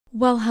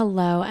Well,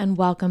 hello and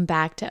welcome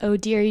back to Oh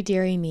Dearie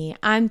Dearie Me.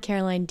 I'm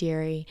Caroline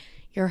Dearie,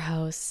 your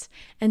host,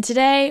 and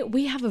today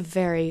we have a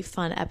very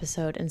fun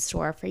episode in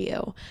store for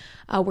you.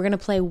 We're going to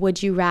play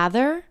Would You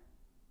Rather,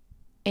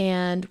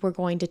 and we're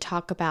going to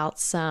talk about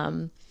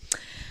some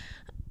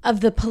of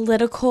the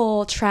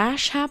political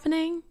trash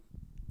happening,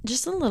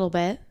 just a little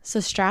bit, so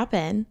strap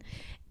in.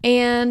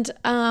 And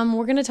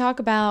we're going to talk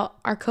about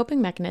our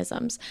coping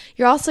mechanisms.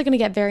 You're also going to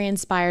get very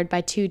inspired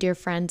by two dear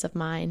friends of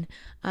mine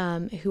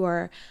who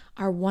are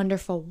our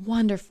wonderful,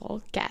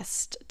 wonderful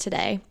guest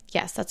today.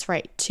 Yes, that's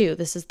right, two.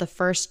 This is the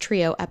first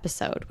trio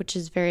episode, which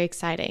is very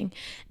exciting.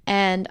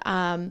 And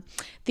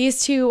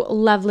these two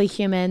lovely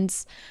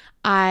humans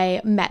I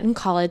met in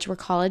college, we're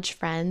college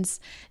friends.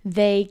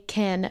 They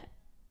can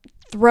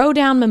throw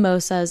down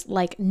mimosas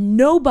like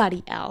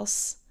nobody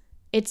else.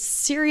 It's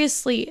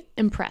seriously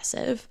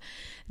impressive.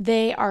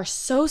 They are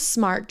so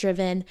smart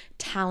driven,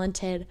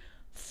 talented,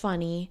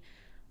 funny.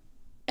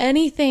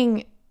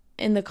 Anything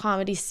in the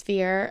comedy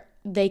sphere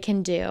they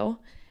can do.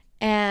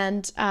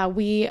 And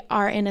we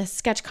are in a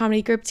sketch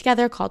comedy group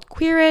together called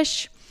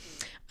Queerish.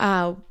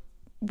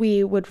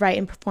 We would write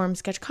and perform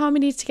sketch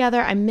comedy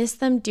together. I miss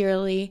them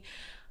dearly.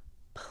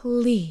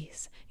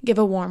 Please give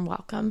a warm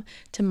welcome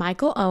to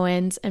Michael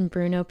Owens and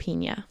Bruno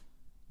Pina.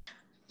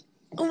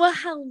 Well,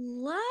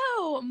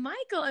 hello,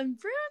 Michael and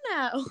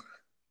Bruno.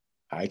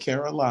 Hi,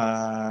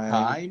 Caroline.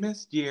 Hi,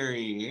 Miss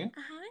Deary.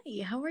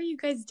 Hi, how are you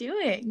guys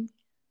doing?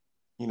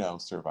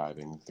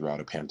 Surviving throughout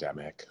a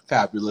pandemic.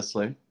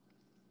 Fabulously.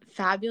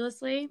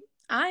 Fabulously.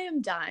 I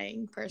am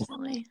dying,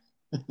 personally.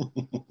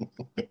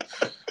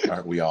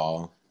 Aren't we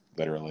all?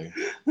 Literally.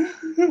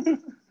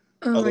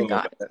 Oh my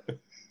God.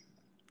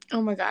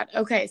 Oh my God.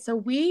 Okay, so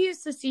we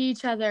used to see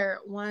each other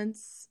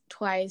once,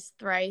 twice,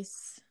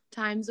 thrice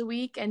times a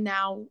week, and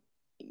now,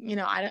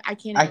 I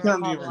can't I even can't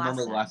recall even the remember last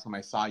the time. last time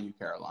I saw you,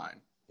 Caroline.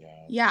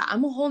 Yeah. Yeah,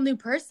 I'm a whole new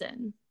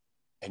person.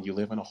 And you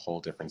live in a whole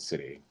different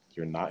city.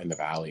 You're not in the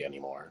valley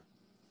anymore.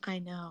 I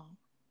know.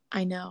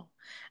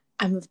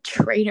 I'm a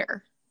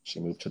traitor. She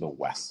moved to the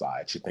west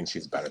side. She thinks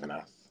she's better than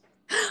us.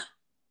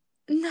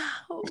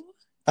 No.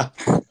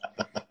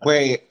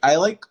 Wait, I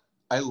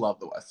love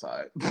the West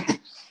Side.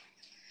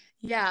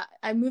 Yeah,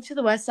 I moved to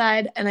the west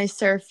side and I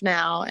surf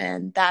now,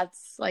 and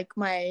that's like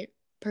my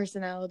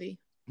personality.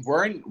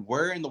 Where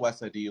in the West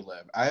Side do you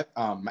live? I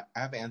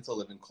have aunts that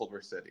live in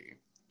Culver City.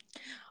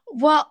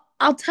 Well,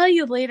 I'll tell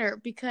you later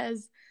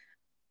because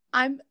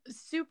I'm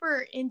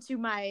super into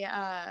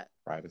my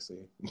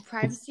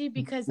privacy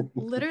because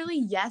literally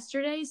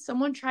yesterday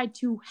someone tried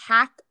to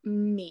hack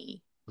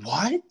me.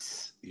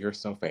 What? You're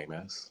so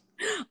famous.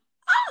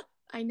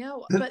 I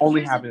know, This but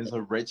only happens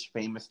to rich,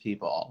 famous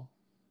people.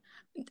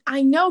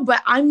 I know,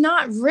 but I'm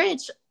not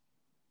rich.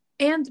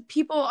 And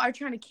people are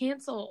trying to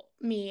cancel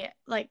me,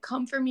 like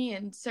come for me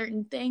in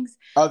certain things.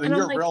 Oh, then And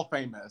you're I'm like, real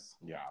famous.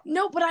 Yeah.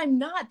 no, but I'm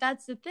not.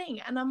 That's the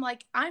thing. And I'm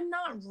like, I'm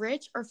not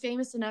rich or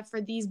famous enough for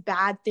these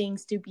bad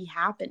things to be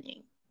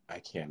happening. I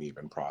can't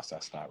even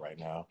process that right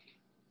now.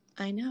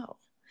 I know.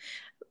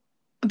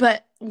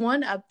 But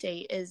one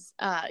update is,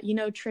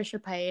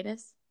 Trisha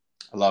Paytas?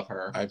 I love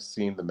her. I've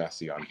seen the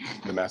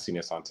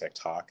messiness on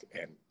TikTok,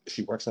 and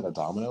she works at a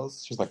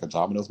Domino's. She's like a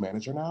Domino's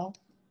manager now.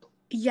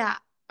 Yeah.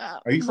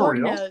 Are you for Lord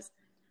real? knows.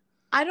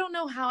 I don't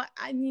know how.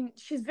 I mean,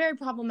 she's very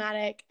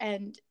problematic,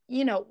 and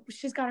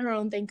she's got her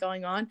own thing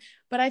going on.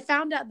 But I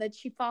found out that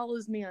she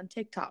follows me on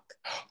TikTok.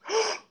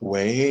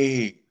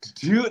 Wait,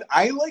 dude,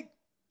 I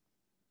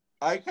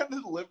kind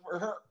of live for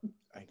her.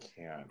 I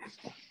can't.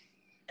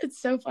 It's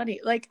so funny.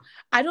 Like,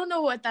 I don't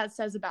know what that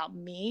says about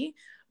me,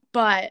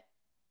 but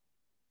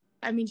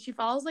I mean, she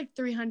follows like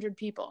 300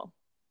 people.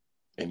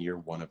 And you're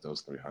one of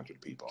those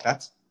 300 people.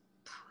 That's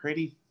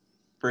pretty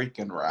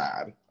freaking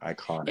rad.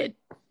 Iconic.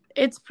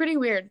 It's pretty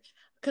weird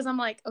because I'm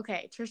like,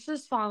 okay,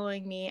 Trisha's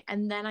following me,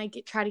 and then I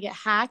try to get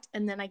hacked,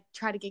 and then I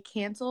try to get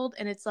canceled,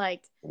 and it's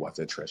like, what's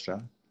it,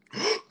 Trisha?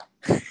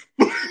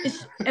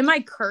 Am I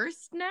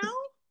cursed now?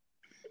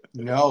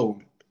 No.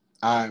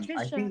 I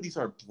Trisha. think these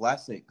are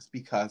blessings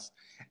because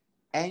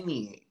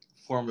any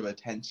form of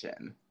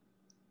attention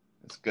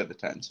is good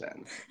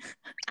attention.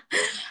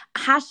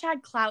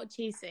 Hashtag clout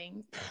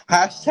chasing.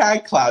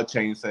 Hashtag cloud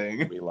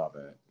chasing. We love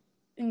it.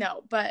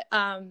 No, but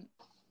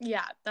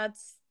yeah,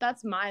 that's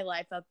my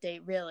life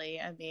update,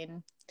 really. I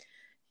mean,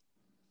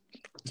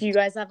 do you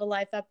guys have a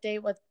life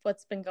update?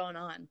 What's been going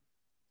on?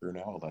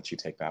 Bruno, I'll let you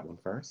take that one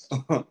first.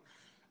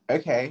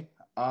 Okay.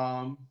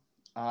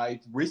 I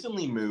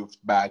recently moved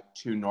back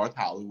to North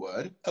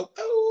Hollywood.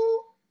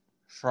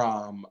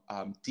 From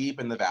deep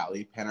in the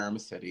valley, Panorama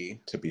City,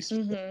 To be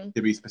specific.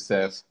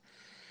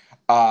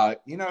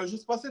 It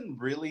just wasn't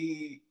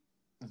really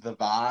the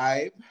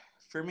vibe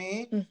for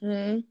me.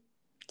 Mm-hmm.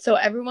 So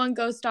everyone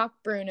go stalk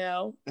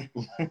Bruno.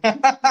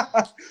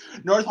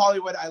 North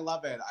Hollywood, I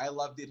love it. I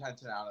love the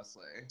attention,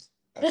 honestly.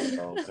 That's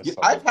so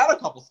I've had a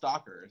couple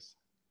stalkers.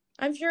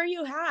 I'm sure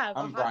you have.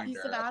 On A hot piece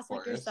Grindr, of ass of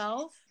like course.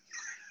 yourself.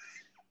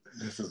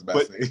 This is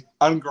messy.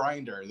 On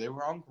Grindr. They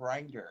were on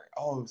Grindr.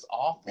 Oh, it was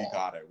awful. We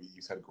got it.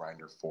 You said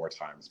Grindr 4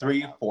 times.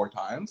 3, 4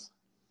 times.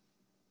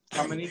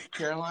 How many,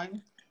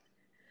 Caroline?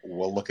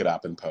 We'll look it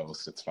up and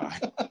post. It's fine.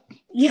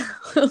 Yeah.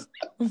 Oh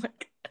my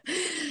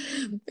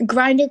God.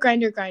 Grinder.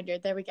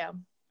 There we go.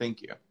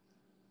 Thank you.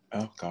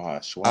 Oh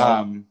gosh.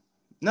 Well,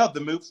 No,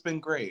 the move's been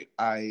great.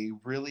 I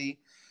really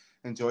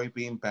enjoy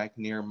being back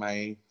near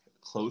my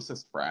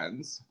closest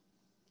friends.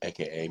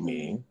 AKA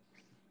me.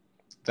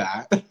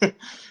 That.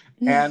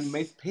 And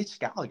Miss Paige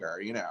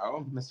Gallagher, you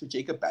know, Mr.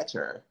 Jacob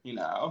Betcher, you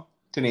know,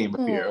 to name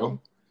a few.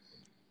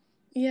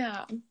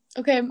 Yeah.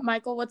 Okay,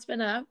 Michael, what's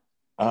been up?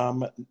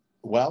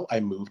 Well, I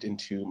moved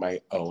into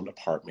my own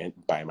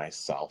apartment by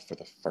myself for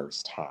the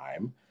first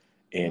time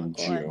in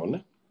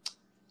June.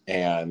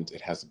 And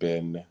it has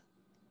been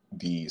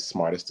the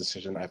smartest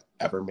decision I've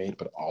ever made,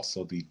 but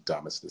also the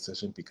dumbest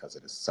decision because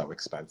it is so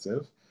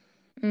expensive.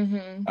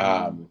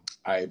 Mm-hmm.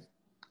 I've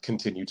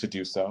continued to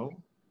do so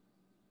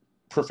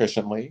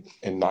proficiently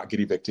and not get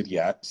evicted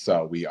yet.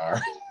 So we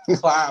are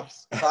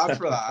Claps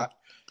for that.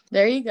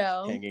 There you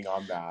go. Hanging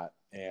on that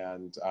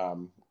and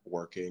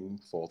working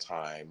full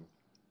time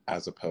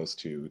as opposed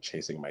to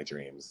chasing my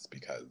dreams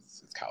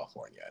because it's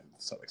California and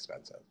it's so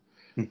expensive.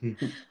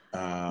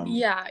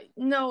 Yeah,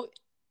 no,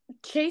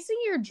 chasing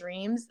your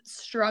dreams,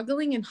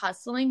 struggling and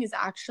hustling is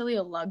actually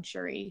a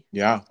luxury.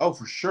 Yeah. Oh,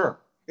 for sure.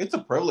 It's a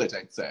privilege,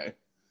 I'd say.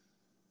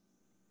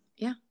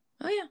 Yeah.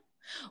 Oh, yeah.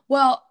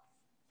 Well,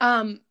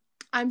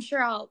 I'm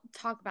sure I'll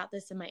talk about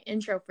this in my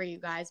intro for you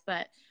guys,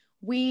 but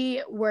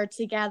we were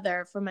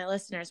together, for my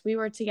listeners, we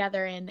were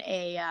together in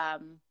a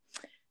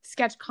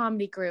sketch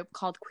comedy group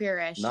called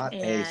Queerish. Not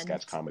a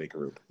sketch comedy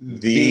group.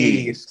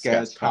 The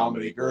sketch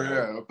comedy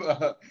group.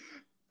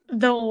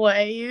 The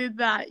way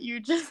that you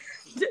just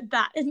did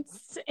that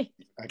insane.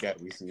 Again,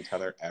 we see each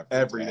other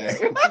every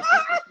day.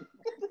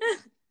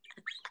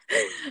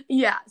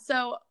 Yeah,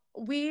 so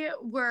we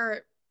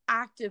were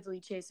actively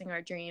chasing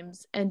our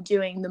dreams and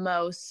doing the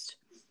most.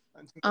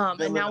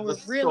 And now we're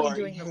really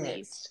doing the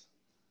least.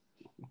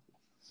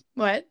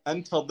 What?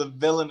 Until the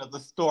villain of the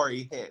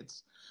story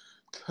hits.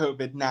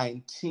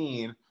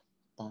 COVID-19.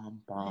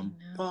 Bum, bum,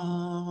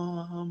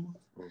 bum.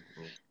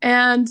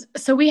 And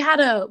so we had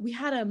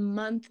a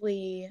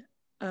monthly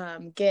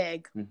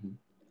gig,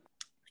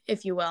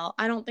 if you will.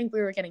 I don't think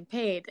we were getting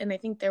paid, and I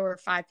think there were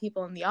 5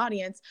 people in the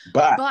audience.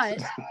 But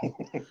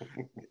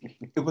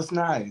it was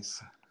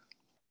nice.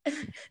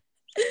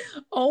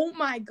 Oh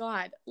my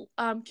God.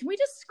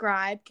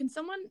 Can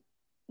someone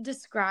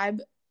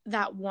describe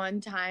that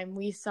one time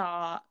we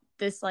saw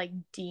this like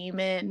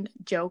demon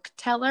joke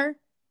teller?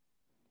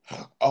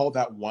 Oh,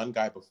 that one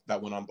guy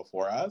that went on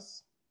before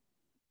us?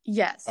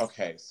 Yes.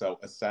 Okay, so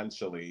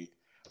essentially,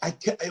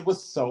 it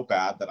was so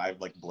bad that I've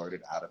like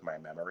blurted out of my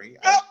memory.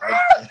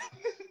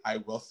 I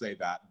will say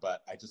that,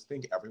 but I just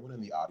think everyone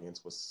in the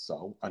audience was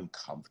so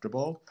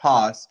uncomfortable.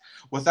 Pause.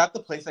 Was that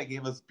the place that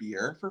gave us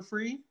beer for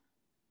free?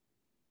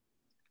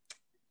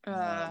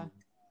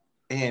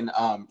 In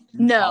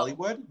no.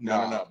 Hollywood?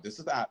 No. This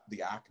is at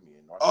the Acme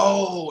in North.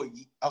 Oh,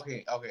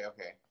 okay.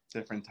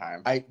 Different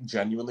time. I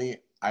definitely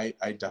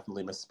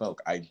misspoke.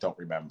 I don't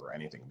remember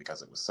anything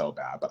because it was so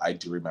bad, but I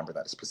do remember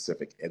that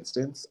specific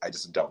instance. I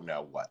just don't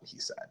know what he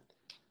said.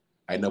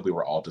 I know we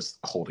were all just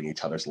holding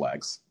each other's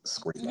legs,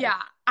 screaming.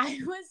 Yeah, I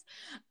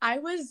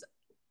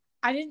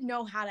didn't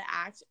know how to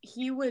act.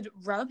 He would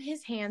rub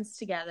his hands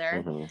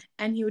together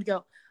and he would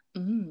go,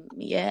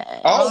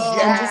 yeah. Oh,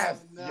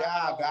 yes. No.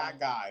 Yeah, that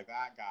guy.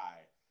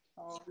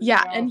 Oh,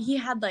 yeah, no. And he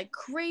had like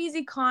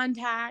crazy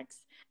contacts.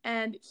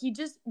 And he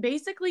just,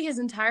 basically his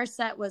entire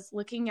set was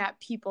looking at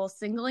people,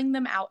 singling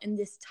them out in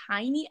this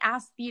tiny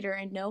ass theater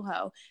in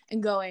NoHo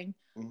and going,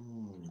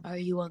 are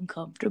you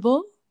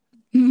uncomfortable?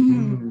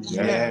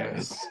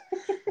 Yes.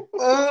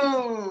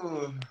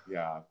 Oh.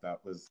 Yeah,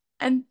 that was.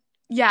 And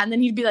then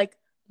he'd be like,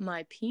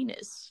 my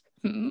penis.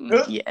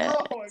 Yes.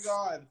 Oh my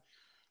God.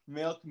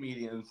 Male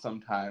comedians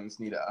sometimes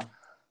need to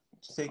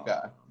take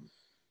a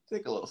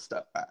little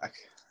step back.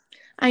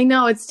 I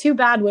know, it's too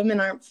bad women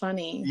aren't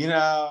funny. You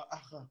know,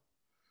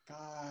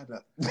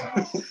 God,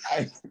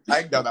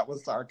 I know that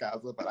was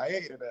sarcasm, but I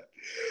hated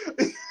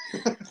it.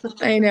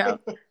 I know.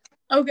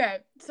 Okay,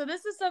 so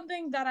this is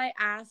something that I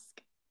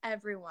ask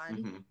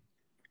everyone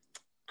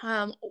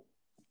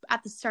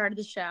at the start of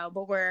the show,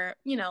 but we're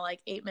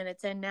like 8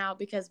 minutes in now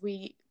because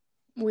we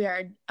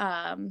are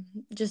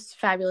just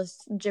fabulous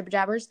jibber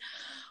jabbers.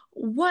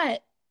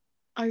 What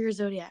are your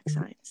zodiac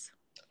signs?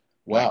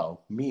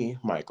 Well, me,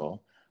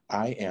 Michael,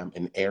 I am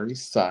an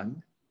Aries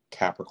sun,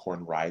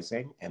 Capricorn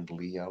rising, and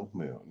Leo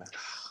moon.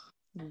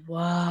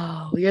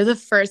 Whoa, you're the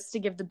first to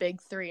give the big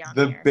 3 on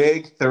the here.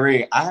 Big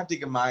 3. I have to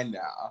give mine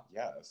now.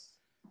 Yes.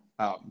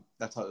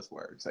 That's how this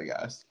works, I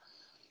guess.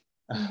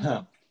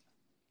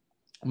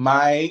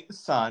 My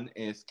sun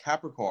is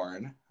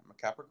Capricorn. I'm a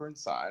Capricorn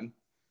sun.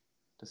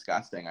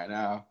 Disgusting, I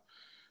know.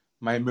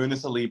 My moon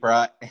is a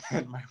Libra,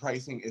 and my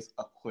rising is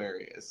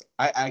Aquarius.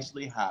 I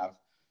actually have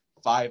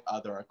 5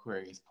 other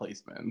Aquarius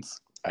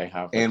placements. I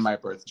have in my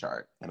birth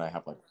chart. And I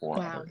have like 4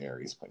 other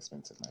Aries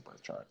placements in my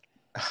birth chart.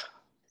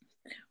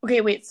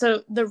 Okay, wait.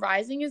 So the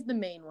rising is the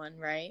main one,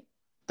 right?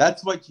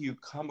 That's what you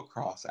come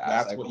across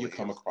as. That's what you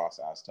come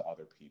across as to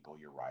other people.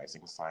 Your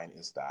rising sign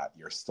is that.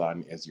 Your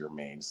sun is your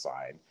main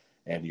sign,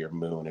 and your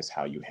moon is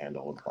how you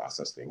handle and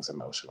process things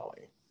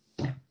emotionally.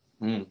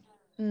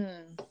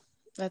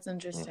 That's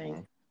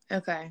interesting.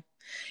 Okay.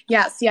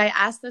 Yeah, see, I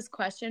asked this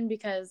question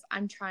because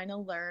I'm trying to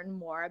learn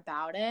more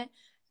about it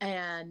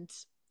and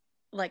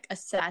like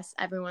assess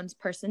everyone's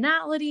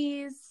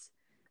personalities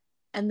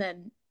and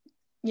then,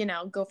 you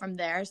know, go from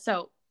there.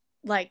 So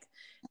like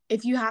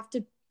if you have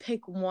to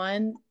pick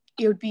one,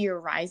 it would be your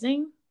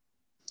rising?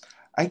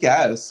 I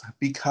guess,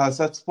 because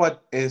that's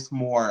what is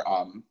more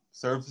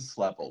surface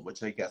level,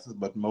 which I guess is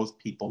what most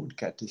people would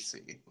get to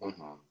see.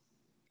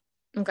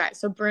 Okay,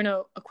 so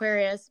Bruno,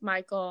 Aquarius,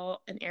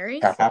 Michael, and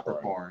Aries?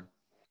 Capricorn.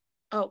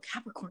 Oh,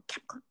 Capricorn.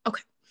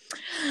 Okay.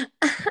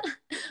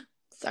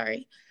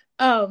 Sorry.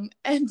 And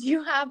do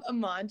you have a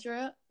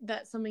mantra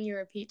that's something you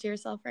repeat to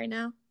yourself right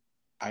now?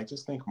 I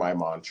just think my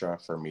mantra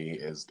for me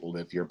is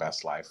live your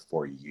best life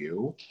for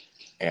you.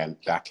 And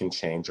that can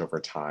change over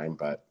time,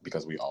 but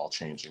because we all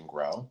change and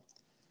grow.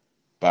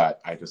 But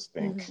I just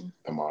think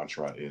the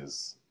mantra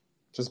is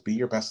just be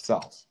your best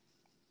self.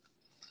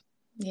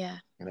 Yeah.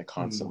 And it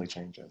constantly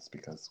changes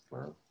because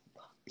we're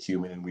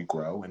human and we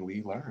grow and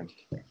we learn.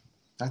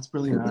 That's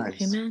really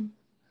nice. Amen.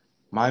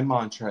 My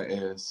mantra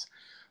is,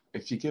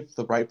 if you give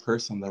the right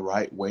person the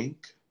right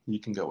wink, you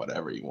can go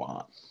whatever you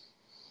want.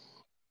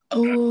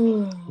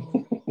 Oh.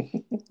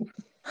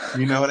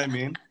 You know what I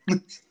mean?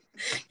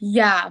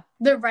 Yeah.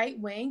 The right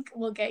wink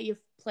will get you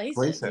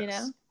places, you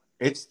know?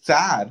 It's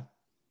sad,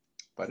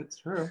 but it's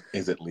true.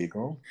 Is it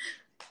legal?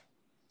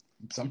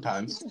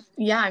 Sometimes.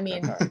 Yeah, I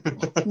mean.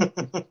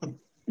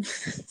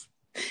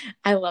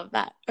 I love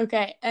that.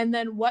 Okay. And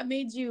then what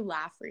made you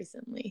laugh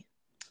recently?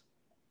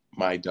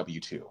 My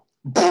W-2.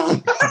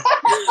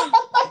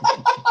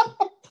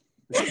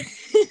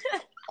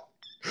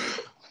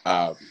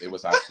 It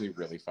was actually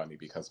really funny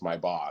because my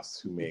boss,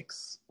 who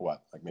makes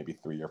maybe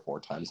 3 or 4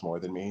 times more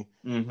than me,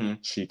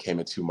 she came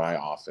into my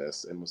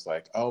office and was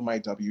like, "Oh, my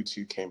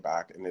W-2 came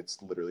back, and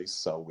it's literally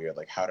so weird.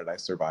 Like, how did I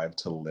survive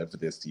to live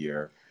this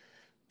year?"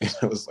 And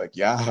I was like,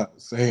 "Yeah,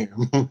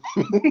 same."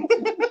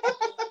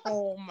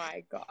 Oh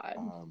my God.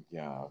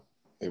 Yeah,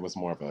 it was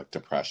more of a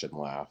depression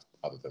laugh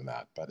other than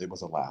that, but it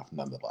was a laugh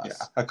nonetheless.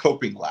 Yeah, a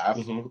coping laugh.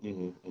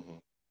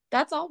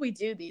 That's all we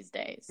do these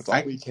days. That's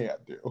all we can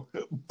do.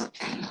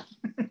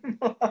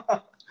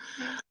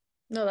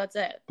 No, that's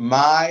it.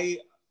 My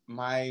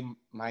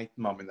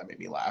moment that made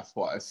me laugh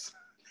was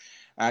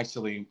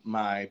actually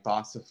my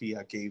boss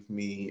Sophia gave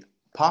me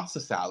pasta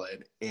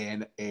salad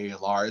in a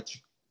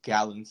large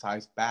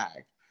gallon-sized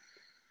bag,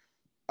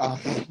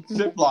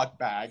 Ziploc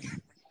bag.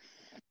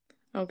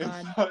 Oh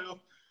God! So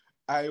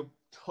I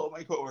told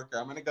my coworker,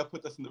 "I'm gonna go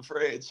put this in the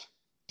fridge.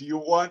 Do you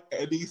want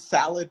any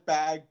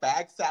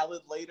bag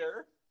salad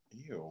later?"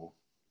 Ew.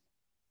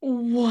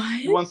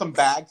 What? You want some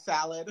bag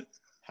salad?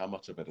 How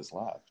much of it is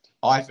left?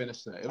 Oh, I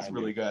finished it. It was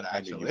really good,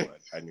 actually.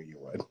 I knew you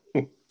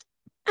would.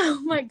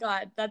 Oh my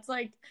God. That's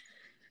like,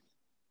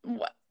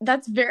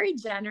 that's very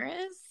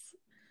generous.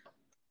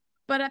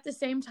 But at the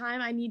same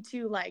time, I need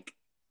to like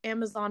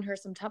Amazon her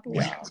some Tupperware.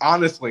 Yeah.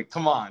 Honestly,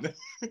 come on.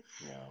 Yeah.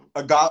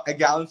 A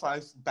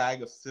gallon-sized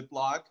bag of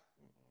Ziploc?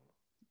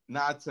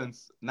 Not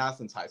since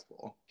high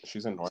school.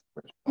 She's in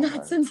Northbridge.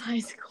 Not since high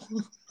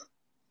school.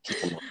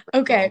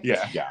 Okay.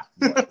 Yeah.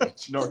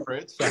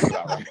 Northbridge. That's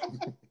about right.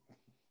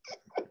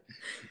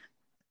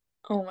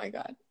 Oh my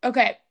God.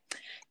 Okay.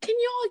 Can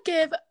you all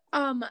give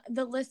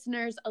the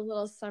listeners a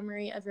little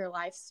summary of your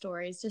life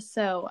stories just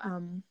so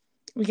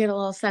we get a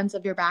little sense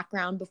of your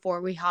background before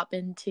we hop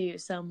into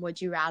some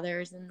would you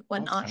rathers and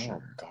whatnot?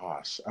 Oh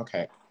gosh.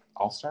 Okay.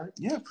 I'll start.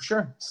 Yeah, for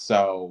sure.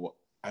 So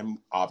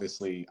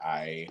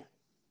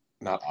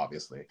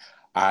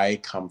I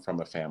come from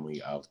a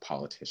family of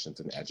politicians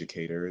and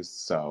educators.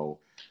 So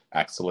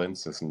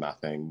excellence is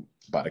nothing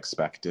but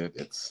expected.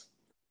 It's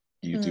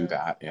you do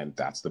that and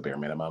that's the bare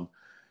minimum.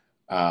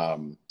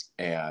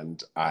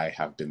 And I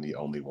have been the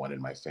only one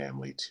in my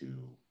family to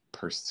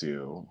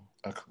pursue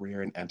a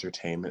career in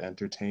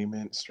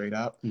entertainment straight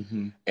up.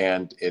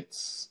 And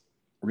it's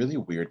really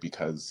weird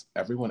because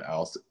everyone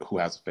else who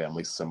has a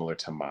family similar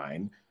to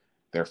mine,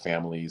 their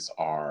families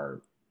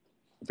are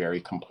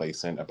very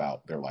complacent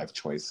about their life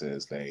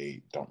choices.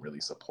 They don't really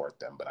support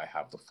them, but I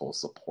have the full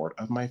support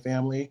of my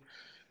family.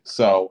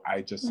 So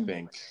I just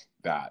think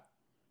that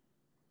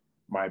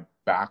my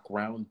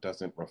background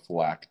doesn't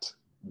reflect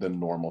the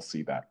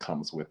normalcy that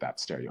comes with that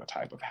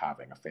stereotype of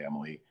having a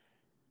family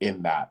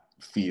in that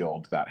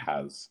field that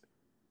has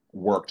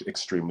worked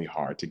extremely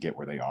hard to get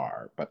where they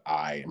are. But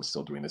I am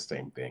still doing the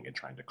same thing and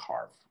trying to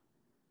carve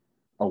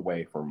a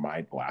way for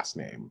my last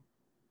name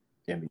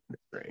in the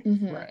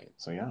industry. Right.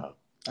 So yeah.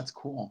 That's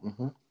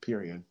cool.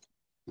 Period.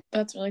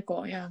 That's really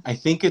cool. Yeah. I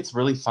think it's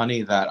really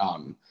funny that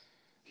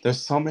there's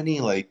so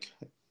many like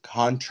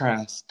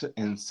contrast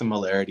and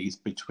similarities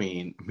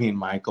between me and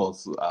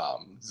Michael's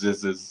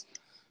Ziz's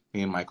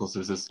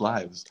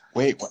lives.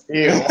 Wait, what?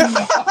 Ew.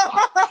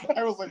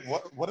 I was like,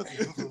 what is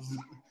this?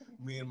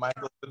 Me and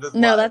Michael did this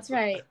No, live. that's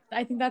right.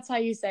 I think that's how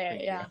you say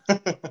it. Yeah.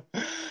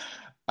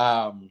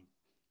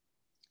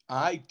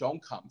 I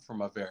don't come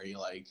from a very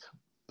like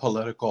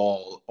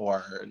political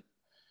or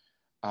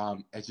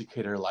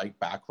educator like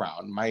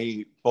background.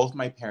 Both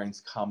my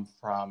parents come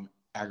from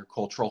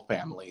agricultural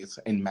families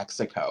in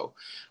Mexico,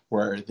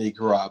 where they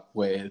grew up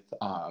with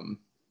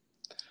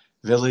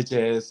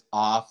villages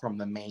off from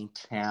the main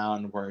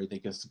town, where they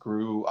just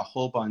grew a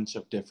whole bunch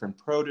of different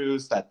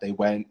produce that they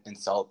went and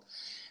sold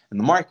in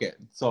the market.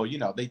 So, you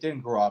know, they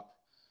didn't grow up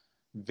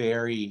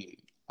very,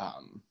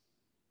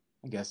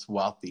 I guess,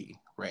 wealthy,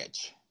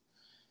 rich.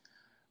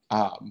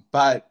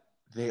 But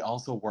they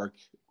also work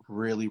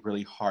really,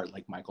 really hard,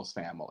 like Michael's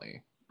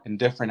family, in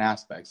different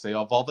aspects. They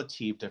have all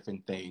achieved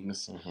different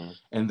things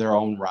in their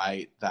own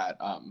right that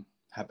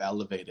have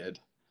elevated,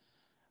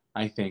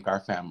 I think, our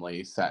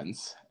family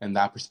sense in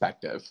that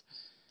perspective.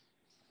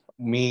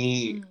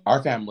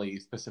 Our family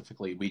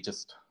specifically,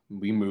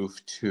 we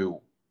moved to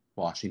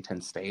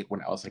Washington State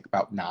when I was like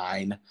about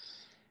 9,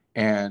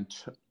 and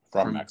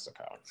From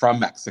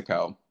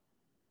Mexico.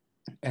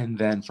 And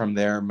then from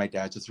there, my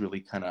dad just really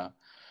kind of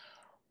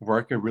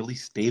worked a really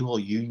stable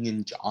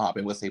union job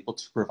and was able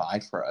to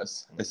provide for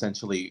us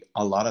essentially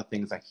a lot of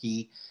things that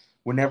he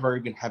would never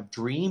even have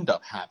dreamed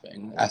of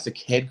having as a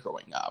kid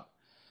growing up.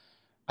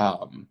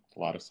 A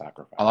lot of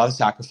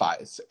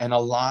sacrifice. And a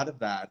lot of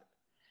that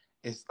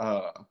is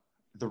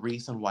the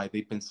reason why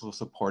they've been so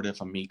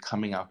supportive of me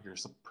coming out here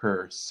to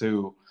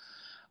pursue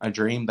a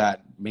dream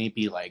that may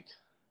be like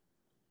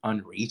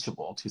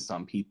unreachable to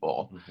some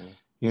people.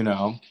 You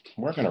know,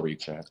 we're gonna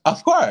reach it,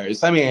 of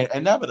course. I mean,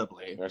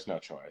 inevitably, there's no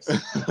choice.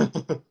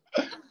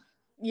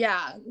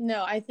 Yeah,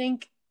 no, I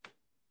think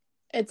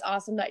it's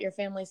awesome that your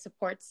family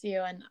supports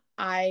you, and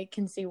I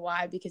can see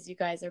why, because you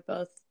guys are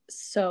both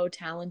so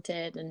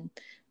talented and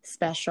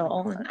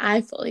special, and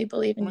I fully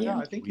believe in you.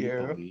 God, thank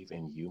you. We believe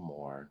in you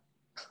more.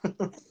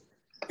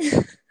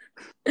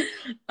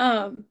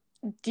 How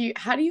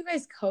do you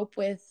guys cope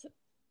with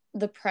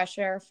the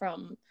pressure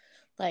from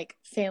like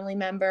family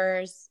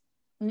members,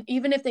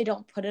 even if they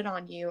don't put it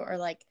on you, or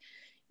like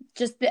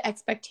just the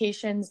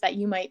expectations that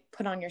you might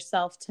put on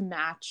yourself to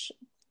match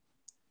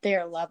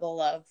their level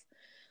of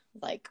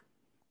like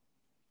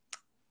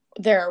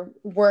their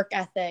work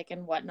ethic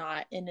and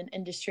whatnot in an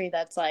industry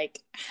that's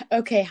like,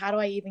 okay, how do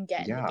I even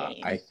get in the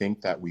game? I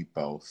think that we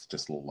both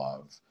just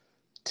love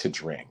to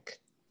drink.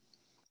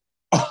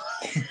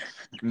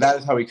 That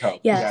is how we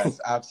cope. Yes,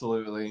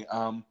 absolutely.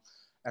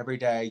 Every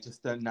day,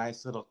 just a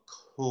nice little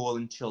cool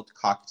and chilled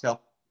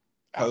cocktail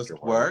post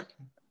work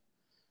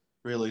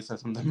really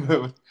sets them the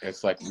mood.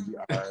 It's like we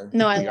are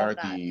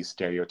the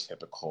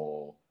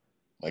stereotypical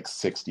like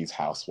 60s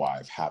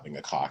housewife having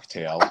a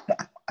cocktail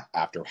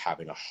after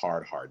having a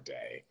hard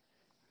day.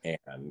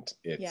 And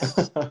it's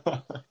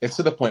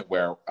to the point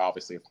where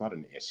obviously it's not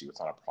an issue, it's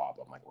not a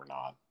problem. Like we're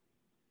not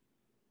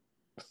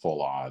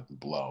full on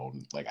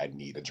blown, like I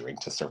need a drink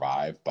to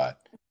survive, but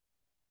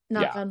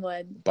knock on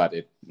wood. But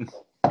it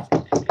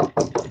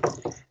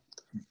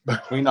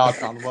we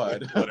knocked on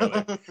wood.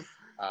 Literally.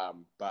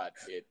 But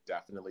it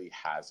definitely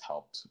has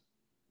helped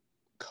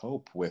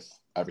cope with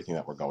everything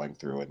that we're going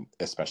through, and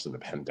especially the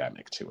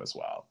pandemic too as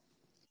well.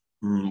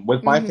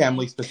 With my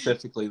family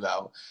specifically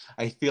though,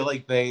 I feel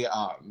like they're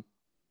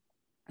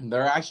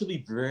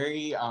actually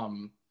very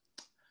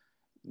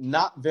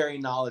not very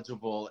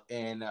knowledgeable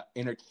in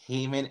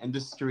entertainment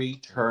industry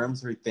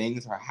terms or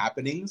things or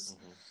happenings.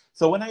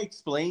 So when I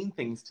explain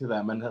things to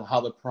them and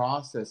how the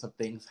process of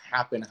things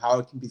happen, how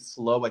it can be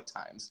slow at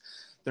times,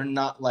 they're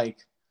not like,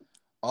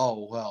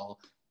 oh, well,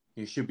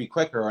 you should be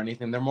quicker or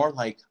anything. They're more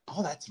like,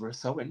 oh, that's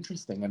so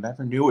interesting. I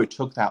never knew it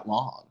took that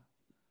long.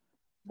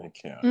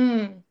 Thank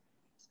you.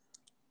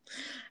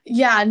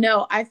 Yeah,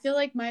 no, I feel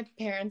like my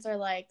parents are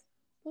like,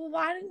 well,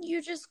 why didn't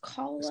you just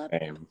call up?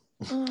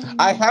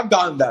 I have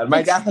gotten that.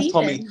 My dad has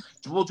told me,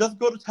 well, just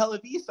go to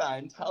Televisa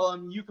and tell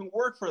them you can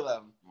work for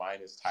them. Mine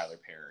is Tyler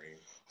Perry.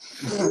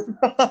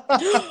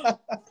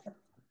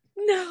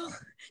 No,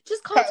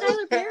 just call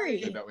Tyler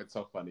Perry. You know, it's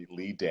so funny.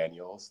 Lee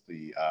Daniels,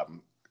 the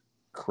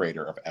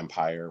creator of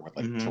Empire with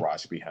like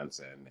Taraji P.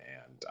 Henson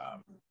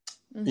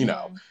and you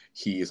know,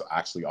 he's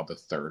actually on the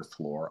 3rd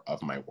floor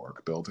of my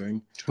work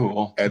building.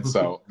 Cool. And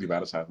so the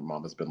amount of time my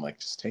mom has been like,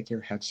 just take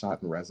your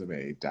headshot and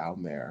resume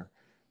down there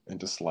and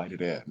just slide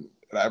it in.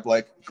 And I'm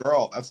like,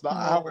 girl, that's not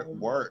how it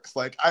works.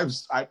 Like, I'm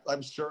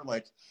sure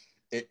like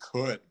it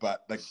could,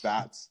 but like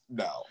that's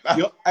no.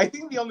 I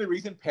think the only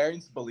reason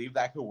parents believe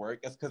that could work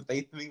is because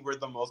they think we're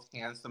the most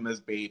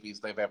handsomest babies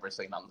they've ever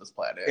seen on this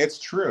planet. It's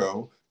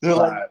true. They're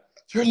like,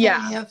 you're so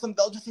handsome.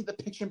 They'll just see the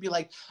picture and be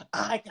like,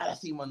 I gotta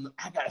see them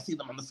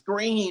on the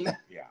screen.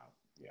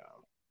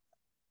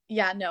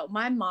 Yeah, no,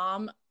 my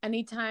mom,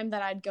 anytime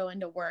that I'd go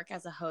into work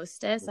as a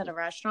hostess at a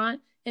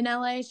restaurant in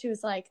LA, she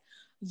was like,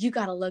 you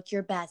got to look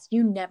your best.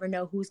 You never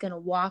know who's going to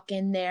walk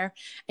in there.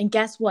 And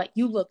guess what?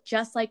 You look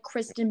just like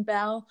Kristen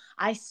Bell.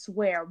 I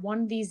swear,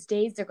 one of these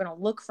days they're going to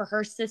look for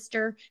her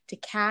sister to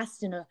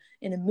cast in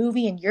a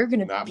movie, and you're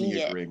going to be it. Not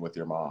me agreeing with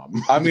your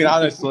mom. I mean,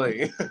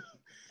 honestly,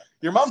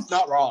 your mom's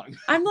not wrong.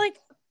 I'm like,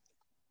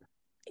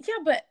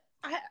 Yeah, but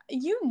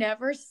you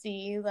never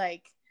see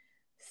like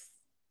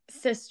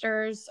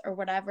sisters or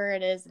whatever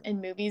it is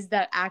in movies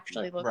that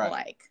actually look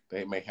alike.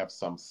 They may have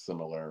some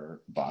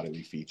similar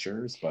bodily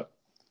features, but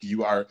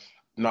you are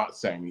not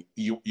saying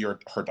you're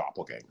her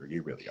doppelganger.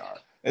 You really are.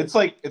 It's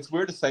like, it's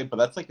weird to say, but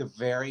that's like a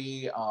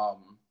very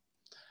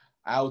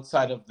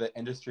outside of the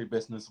industry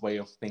business way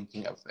of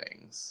thinking of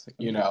things.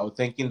 You know,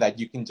 thinking that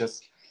you can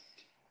just,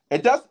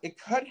 it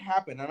could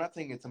happen. I'm not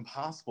saying it's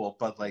impossible,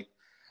 but like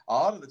a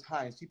lot of the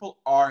times people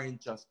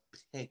aren't just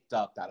picked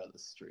up out of the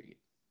street.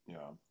 Yeah.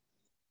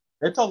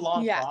 It's a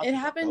long process. Yeah, it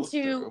happened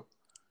to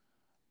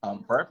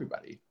for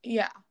everybody.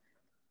 Yeah.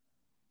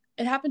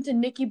 It happened to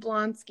Nikki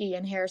Blonsky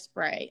in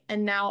Hairspray,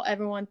 and now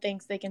everyone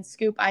thinks they can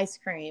scoop ice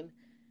cream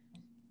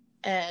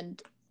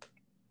and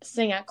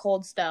sing at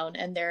Cold Stone,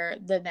 and they're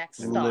the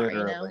next star.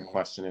 You know? The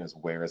question is,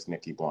 where is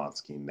Nikki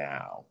Blonsky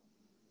now?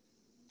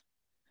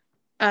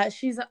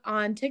 She's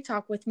on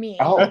TikTok with me.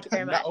 Oh, thank you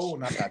very much. No,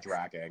 not that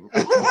dragging.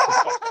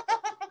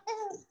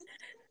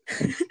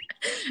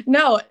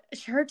 No,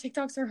 her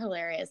TikToks are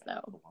hilarious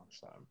though.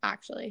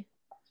 Actually.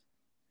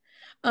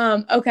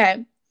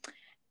 Okay.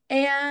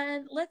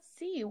 And let's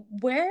see,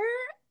 where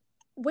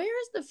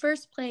is the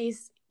first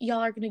place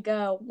y'all are gonna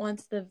go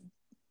once the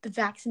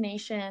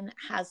vaccination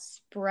has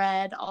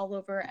spread all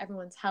over,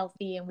 everyone's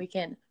healthy, and we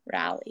can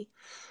rally?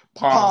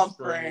 Palm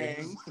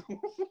Springs.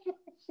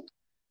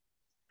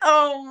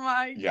 Oh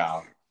my God.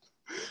 Yeah.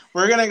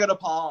 We're gonna go to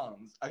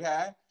Palms,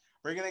 okay?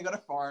 We're gonna go to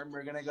Farm.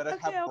 We're gonna go to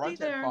have I'll be brunch at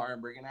there.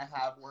 Farm. We're gonna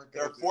have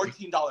their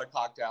 $14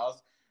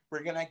 cocktails.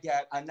 We're gonna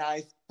get a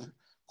nice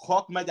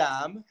croque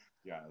madame.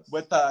 Yes.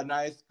 With a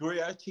nice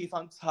Gruyere cheese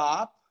on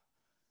top.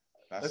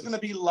 It's gonna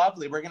be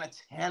lovely. We're gonna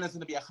tan. It's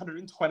gonna be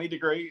 120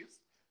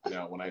 degrees. You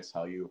know, when I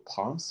tell you,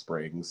 Palm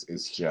Springs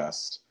is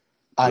just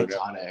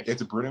iconic.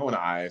 It's Bruno and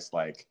I's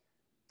like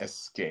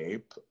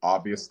escape.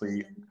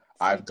 Obviously,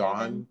 I've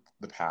gone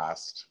the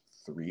past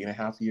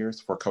 3.5 years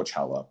for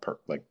Coachella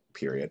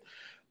period.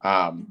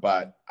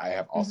 But I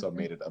have also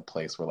made it a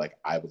place where like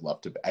I would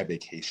love to. I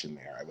vacation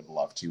there. I would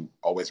love to.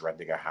 Always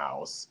renting a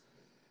house.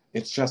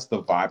 It's just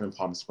the vibe in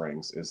Palm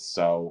Springs is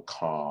so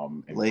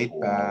calm and laid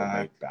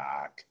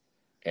back,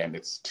 and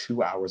it's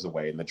 2 hours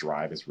away, and the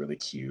drive is really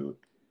cute.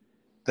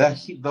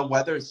 The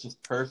weather is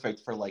just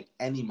perfect for like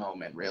any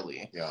moment,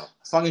 really. Yeah.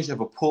 As long as you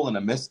have a pool and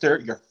a mister,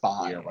 you're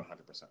fine. Yeah,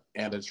 100%.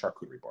 And a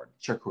charcuterie board.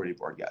 Charcuterie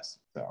board, yes.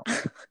 So.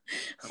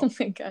 Oh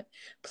my God!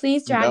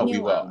 Please drag me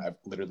along.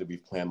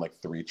 We've planned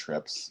like 3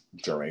 trips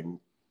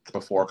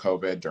before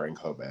COVID, during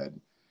COVID.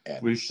 And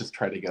we just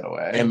try to get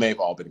away. And they've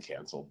all been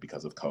canceled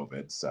because of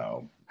COVID.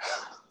 So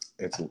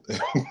it's,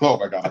 oh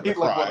my God, I'm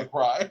gonna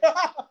cry.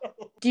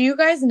 Do you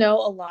guys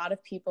know a lot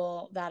of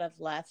people that have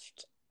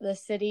left the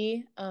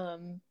city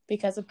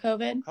because of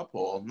COVID? A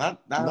couple.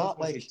 Not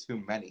like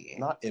too many.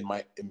 Not in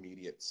my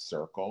immediate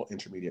circle,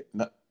 immediate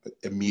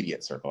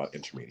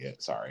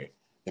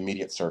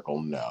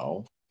circle,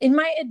 no. In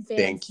my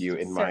advanced Thank you.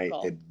 In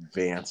circle. My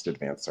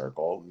advanced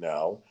circle,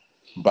 no.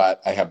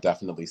 But I have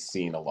definitely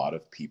seen a lot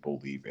of people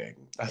leaving.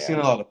 I've seen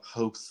a lot of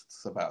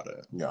posts about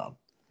it. Yeah. On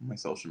my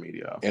social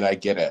media. And I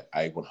get it.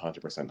 I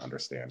 100%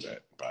 understand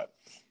it. But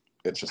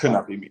it's just could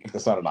not be me.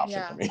 It's not an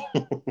option for me.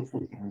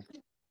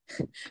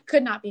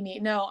 Could not be me.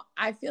 No,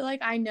 I feel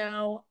like I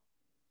know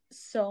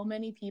so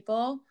many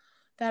people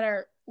that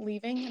are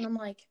leaving. And I'm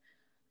like,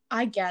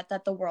 I get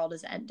that the world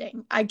is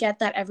ending. I get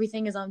that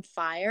everything is on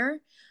fire.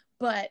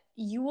 But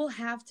you will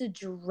have to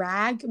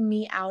drag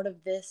me out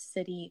of this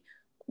city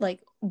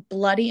like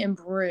bloody and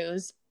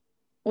bruised,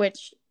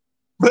 which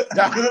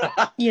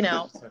you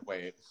know.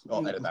 Wait,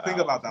 I'll edit that Think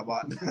out. about that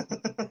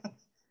one.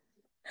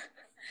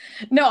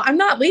 No, I'm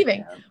not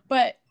leaving,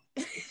 but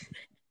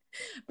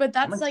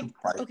that's like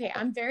okay.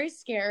 I'm very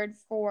scared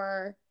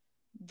for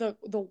the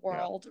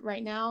world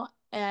right now.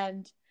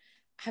 And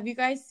have you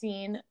guys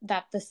seen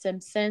that The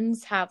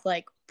Simpsons have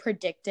like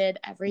predicted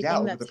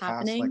everything that's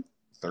happening? Past,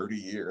 like, 30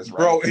 years, right?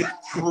 Bro, it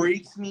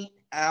freaks me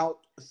out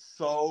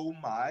so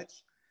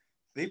much.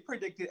 They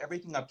predicted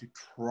everything up to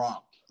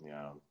Trump.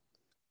 Yeah.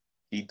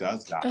 He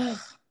does that.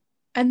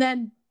 And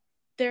then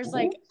there's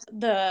like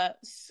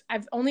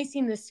I've only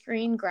seen the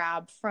screen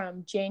grab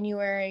from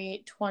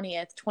January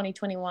 20th,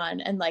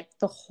 2021, and like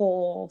the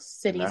whole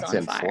city's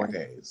on fire. 4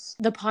 days.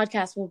 The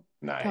podcast will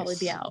probably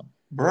be out.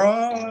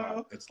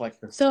 Bro. It's like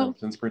the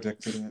Simpsons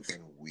predicted it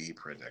and we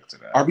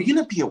predicted it. Are we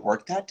going to be at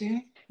work that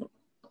day?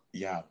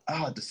 Yeah.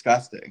 Oh,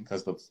 disgusting.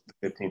 Because the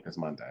 15th is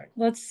Monday.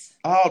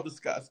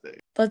 Disgusting.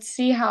 Let's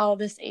see how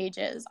this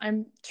ages.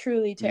 I'm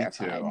truly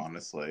terrified. Me too,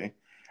 honestly.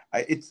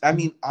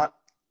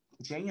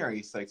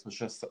 January 6th was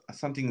just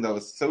something that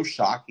was so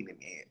shocking to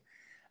me.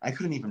 I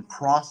couldn't even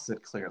process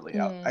it clearly.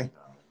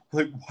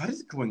 What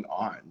is going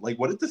on? Like,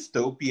 what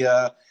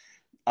dystopia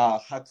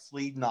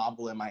Huxley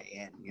novel am I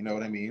in? You know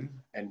what I mean?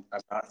 And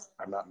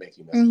I'm not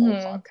making this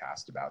whole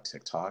podcast about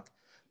TikTok,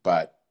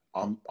 but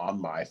on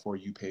my For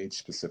You page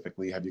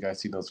specifically, have you guys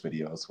seen those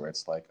videos where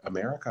it's like,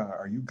 America,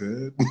 are you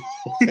good?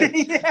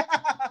 Yeah.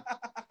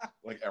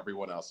 Like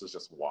everyone else is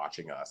just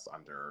watching us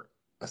under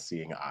a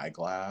seeing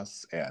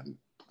eyeglass and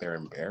they're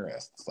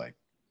embarrassed. It's like,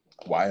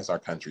 why is our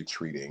country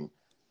treating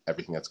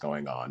everything that's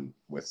going on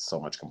with so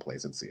much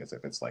complacency as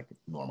if it's like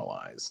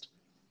normalized?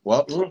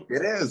 Well,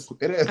 it is.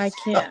 It is. I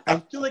can't. I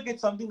feel like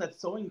it's something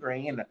that's so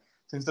ingrained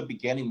since the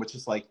beginning, which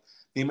is like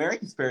the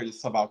American spirit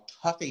is about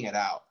toughing it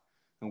out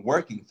and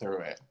working through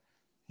it,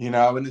 you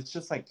know? And it's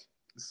just like,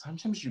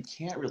 sometimes you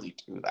can't really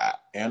do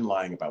that. And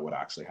lying about what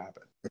actually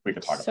happened. If we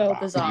could talk So about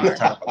that. bizarre. We could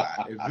talk about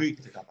that. If we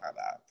could talk about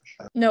that, for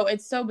sure. No,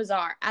 it's so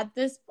bizarre. At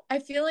this, I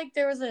feel like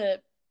there was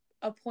a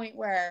point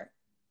where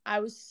I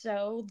was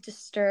so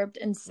disturbed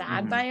and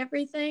sad by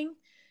everything.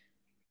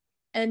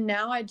 And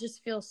now I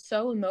just feel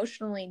so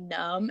emotionally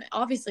numb.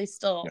 Obviously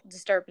still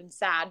disturbed and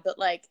sad, but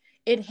like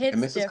it hits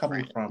And this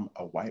different. is coming from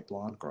a white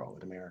blonde girl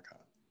in America.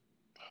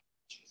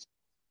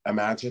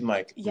 Imagine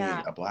like me,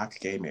 a black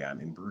gay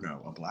man, in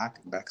Bruno, a black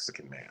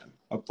Mexican man.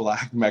 A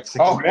black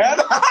Mexican man?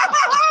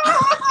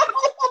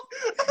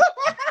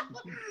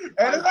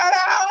 Edit that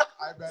out!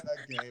 I meant a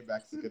gay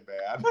Mexican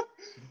man.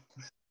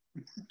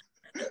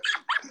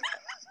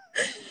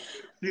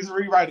 He's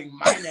rewriting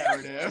my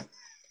narrative.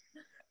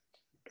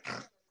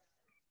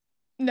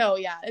 No,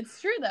 yeah,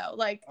 it's true though.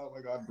 Like, oh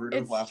my God,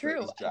 Bruno's laughing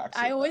at his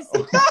Jackson. I always.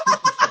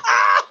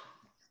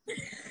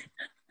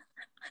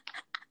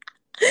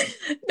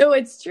 No,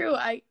 it's true.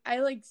 I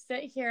like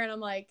sit here and I'm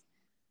like,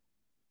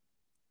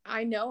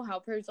 I know how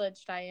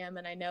privileged I am,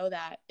 and I know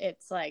that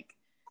it's like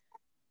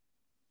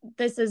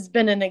this has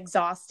been an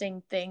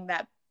exhausting thing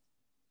that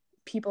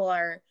people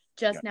are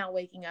just now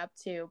waking up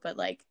to, but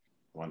like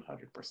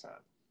 100%.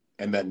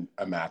 And then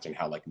imagine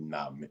how like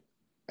numb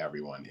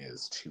everyone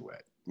is to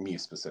it. Me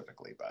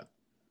specifically, but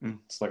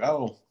it's like,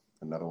 oh,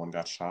 another one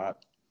got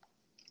shot.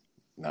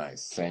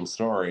 Nice, same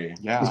story.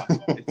 Yeah,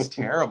 it's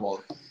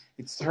terrible.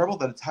 It's terrible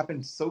that it's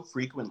happened so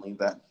frequently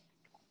that,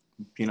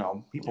 you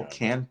know, people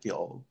can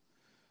feel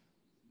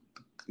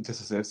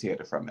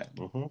disassociated from it.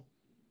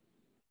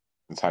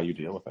 It's how you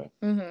deal with it.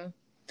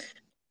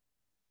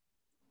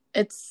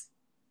 It's,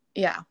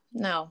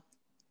 no.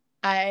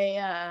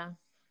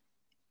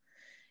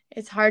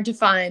 It's hard to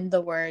find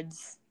the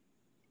words.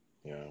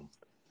 Yeah.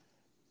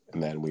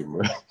 And then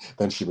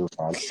then she moved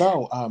on.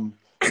 So,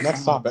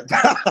 next topic.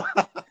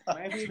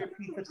 Maybe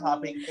repeat the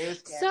topic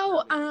is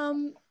so,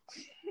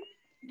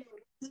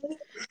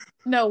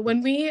 no,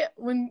 when we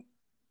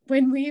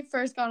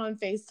first got on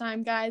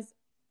FaceTime, guys,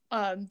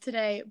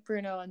 today,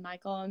 Bruno and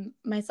Michael and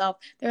myself,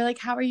 they're like,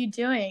 "How are you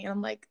doing?" And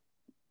I'm like,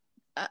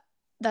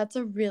 "That's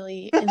a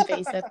really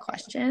invasive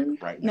question."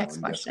 Right now, next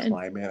in question. This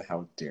climate,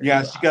 how dare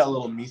yeah, you? She got a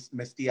little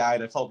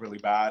misty-eyed. I felt really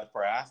bad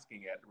for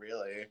asking it,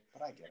 really.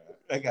 But I get it.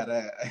 I get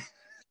it.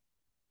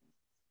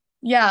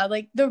 Yeah,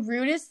 like the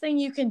rudest thing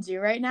you can do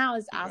right now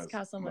is ask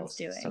how someone's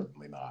doing.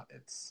 Certainly not.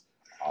 It's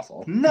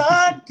awful.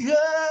 Not good.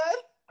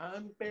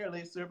 I'm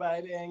barely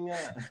surviving.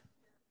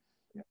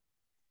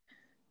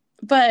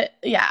 But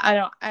yeah,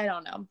 I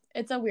don't know.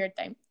 It's a weird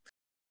thing.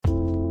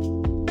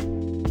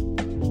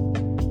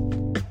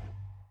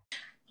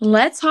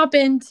 Let's hop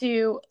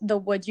into the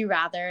Would You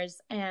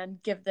Rathers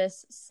and give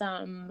this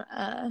some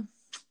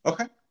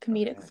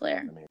comedic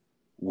flair.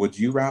 Would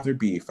you rather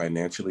be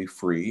financially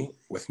free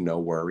with no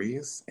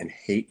worries and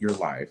hate your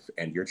life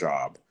and your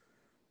job,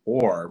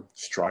 or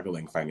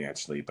struggling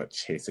financially but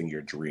chasing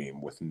your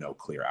dream with no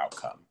clear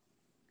outcome?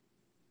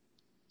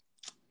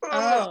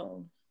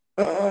 Oh.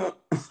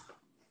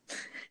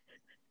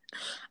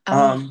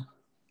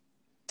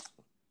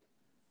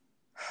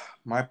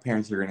 My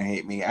parents are gonna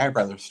hate me. I'd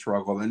rather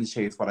struggle than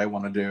chase what I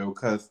want to do,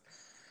 because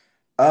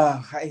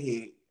I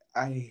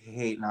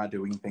hate not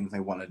doing things I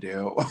want to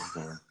do.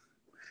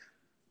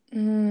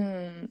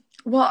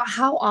 Well,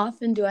 how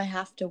often do I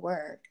have to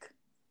work?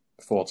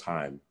 Full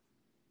time.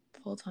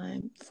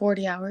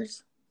 40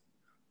 hours?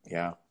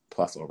 Yeah,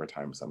 plus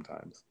overtime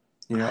sometimes.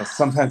 You know,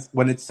 sometimes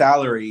when it's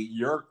salary,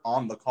 you're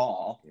on the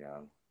call.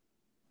 Yeah.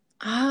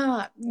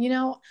 You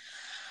know,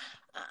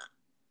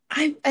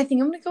 I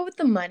think I'm gonna go with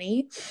the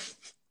money.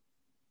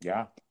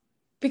 Yeah.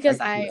 Because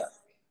I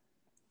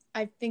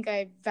think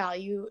I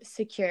value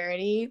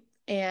security,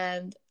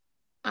 and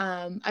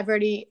I'm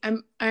already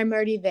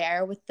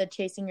there with the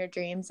chasing your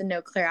dreams and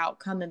no clear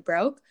outcome and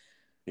broke.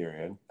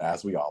 Period.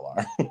 As we all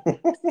are.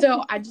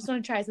 So I just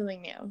want to try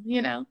something new,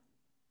 you know?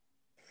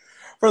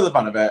 For the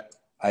fun of it.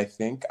 I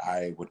think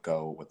I would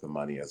go with the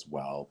money as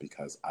well,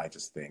 because I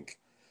just think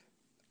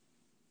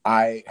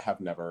I have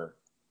never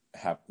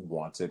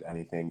wanted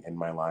anything in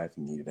my life,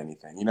 needed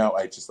anything. You know,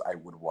 I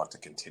would want to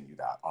continue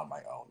that on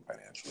my own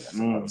financially, as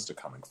opposed to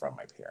coming from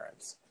my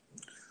parents.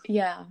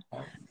 Yeah.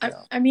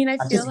 I mean, I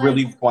feel just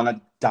really want to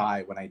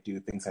die when I do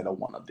things I don't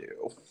want to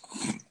do.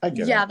 I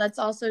get it. Yeah, that's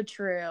also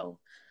true.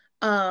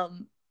 But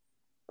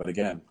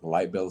again,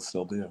 light bills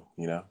still due,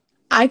 you know?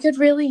 I could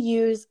really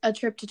use a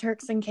trip to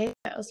Turks and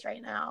Caicos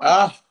right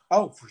now.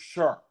 Oh, for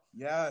sure.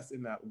 Yes,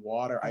 in that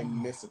water. I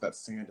miss it. That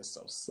sand is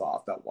so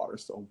soft. That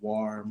water's so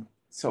warm.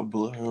 So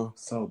blue.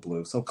 So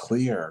blue. So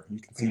clear.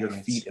 You can see your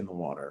feet in the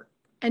water.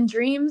 And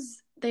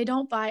dreams, they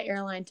don't buy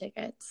airline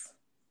tickets.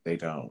 They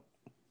don't.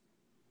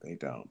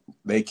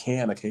 They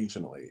can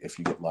occasionally if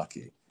you get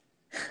lucky.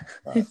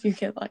 If you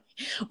get lucky.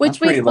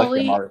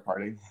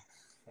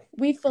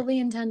 we fully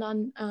intend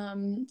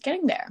on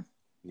getting there.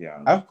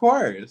 Yeah. Of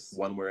course.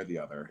 One way or the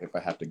other. If I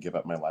have to give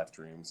up my life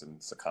dreams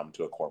and succumb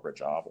to a corporate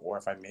job, or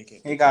if I make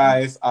it. Hey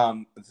guys,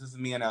 this is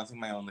me announcing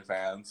my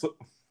OnlyFans.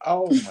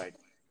 Oh my.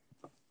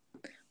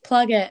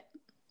 Plug it.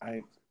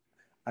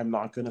 I'm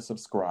not gonna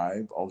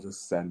subscribe. I'll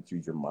just send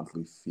you your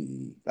monthly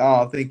fee.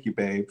 Oh, thank you,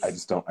 babe. I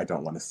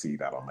don't want to see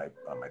that on my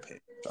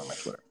page, on my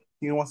Twitter.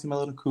 You don't want to see my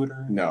little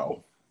cooter?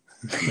 No.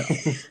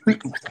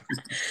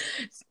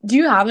 Do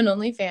you have an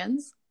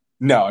OnlyFans?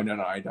 No,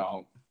 I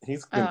don't.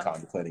 He's been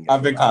contemplating it.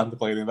 I've been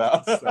contemplating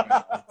that.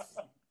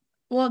 So,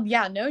 well,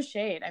 yeah, no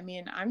shade. I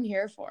mean, I'm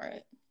here for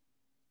it.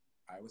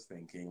 I was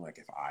thinking, like,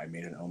 if I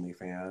made an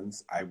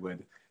OnlyFans,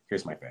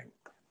 here's my thing.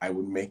 I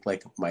would make,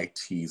 like, my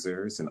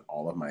teasers and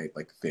all of my,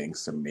 like,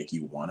 things to make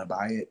you want to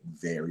buy it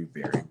very,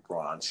 very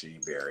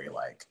raunchy, very,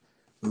 like,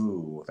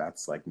 ooh,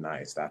 that's, like,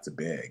 nice, that's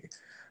big.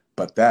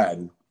 But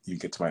then you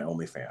get to my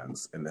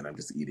OnlyFans, and then I'm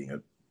just eating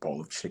a bowl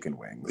of chicken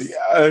wings.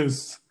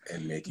 Yes.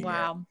 And making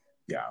it.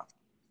 Yeah.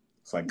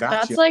 So I got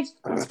That's like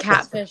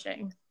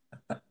catfishing.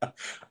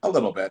 A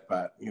little bit,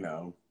 but, you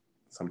know,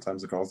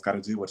 sometimes a girl's got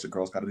to do what a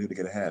girl's got to do to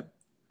get ahead.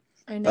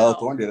 I know. Bella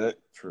Thorne did it.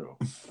 True.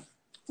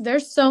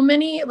 There's so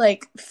many,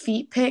 like,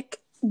 feet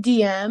pic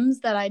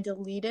DMs that I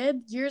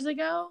deleted years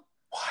ago.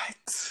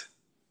 What?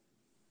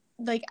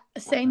 Like,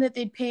 saying that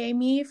they'd pay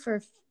me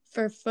for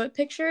foot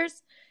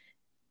pictures.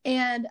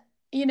 And,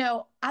 you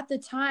know, at the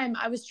time,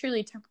 I was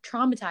truly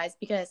traumatized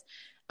because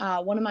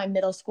one of my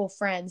middle school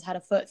friends had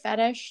a foot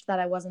fetish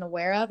that I wasn't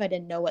aware of. I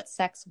didn't know what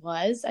sex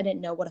was. I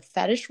didn't know what a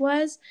fetish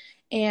was.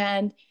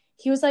 And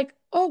he was like,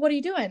 oh, what are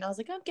you doing? I was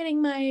like, I'm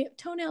getting my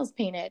toenails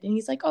painted. And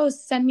he's like, oh,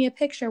 send me a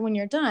picture when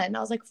you're done. I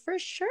was like, for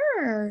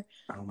sure.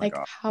 Oh my like,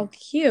 God. How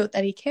cute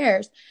that he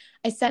cares.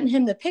 I sent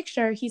him the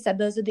picture. He said,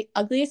 those are the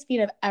ugliest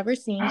feet I've ever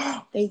seen.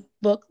 They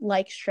look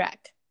like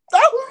Shrek.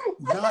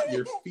 Not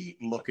your feet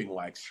looking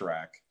like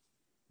Shrek.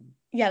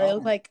 Yeah, they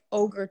look like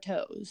ogre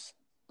toes.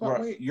 But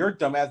wait, your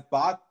dumbass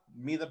bought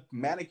me the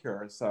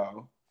manicure,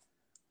 so.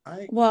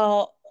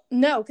 Well,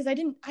 no, because I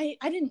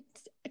didn't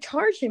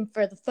charge him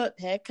for the foot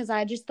pic because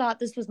I just thought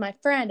this was my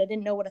friend. I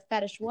didn't know what a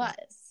fetish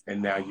was.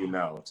 And now you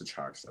know to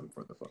charge them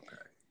for the foot pic.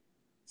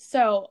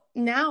 So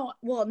now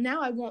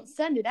I won't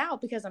send it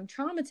out because I'm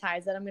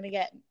traumatized that I'm going to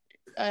get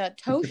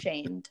toe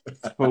shamed.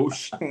 Toe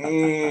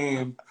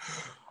shamed.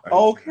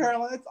 Oh,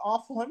 Caroline, it's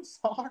awful. I'm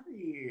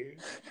sorry.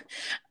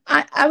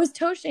 I was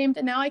toe shamed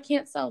and now I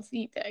can't sell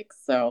feet pics.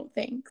 So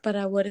thanks, but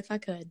I would if I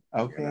could.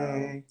 Okay. You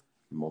know,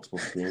 multiple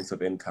streams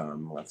of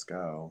income. Let's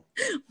go.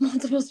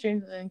 Multiple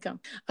streams of income.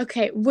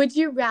 Okay. Would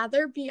you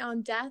rather be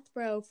on death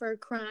row for a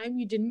crime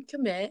you didn't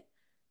commit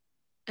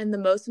and the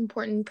most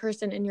important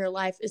person in your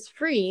life is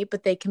free,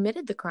 but they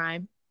committed the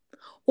crime,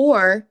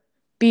 or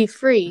be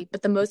free,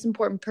 but the most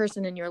important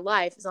person in your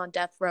life is on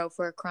death row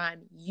for a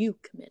crime you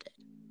committed?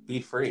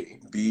 Be free.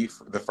 Be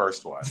the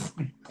first one.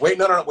 Wait,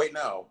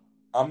 no.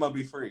 I'm gonna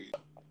be free.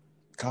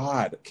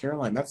 God,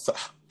 Caroline, that's...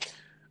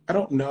 I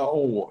don't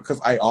know, because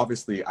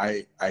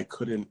I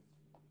couldn't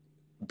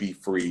be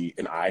free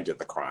and I did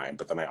the crime,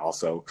 but then I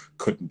also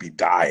couldn't be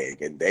dying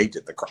and they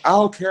did the crime.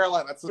 Oh,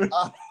 Caroline, that's...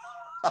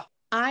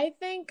 I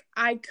think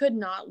I could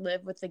not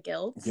live with the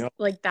guilt. Yep.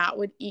 Like, that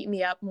would eat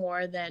me up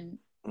more than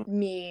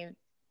me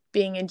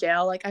being in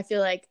jail. Like, I feel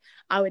like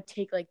I would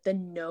take, like, the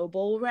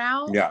noble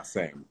route. Yeah,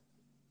 same.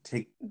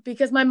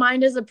 Because my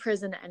mind is a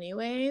prison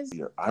anyways.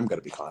 I'm going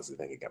to be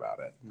constantly thinking about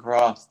it.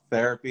 Girl,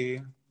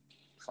 therapy.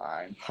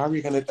 Fine. How are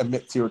you going to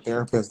admit to your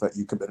therapist that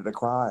you committed a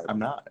crime? I'm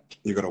not.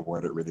 You're going to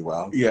word it really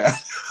well? Yeah.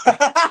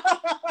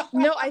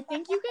 No, I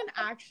think you can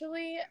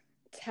actually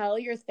tell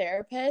your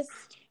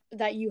therapist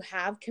that you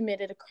have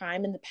committed a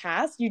crime in the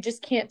past. You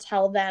just can't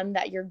tell them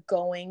that you're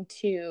going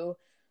to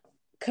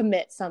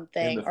commit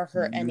something or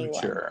hurt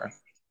anyone.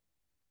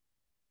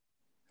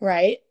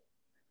 Right?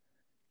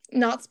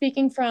 Not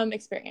speaking from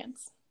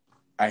experience.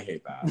 I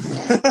hate that.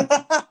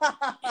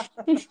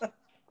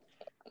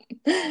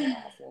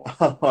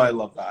 Oh, I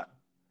love that.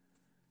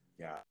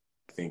 Yeah.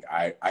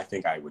 I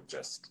think I would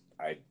just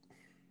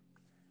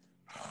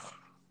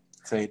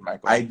say it,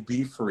 Michael. I'd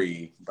be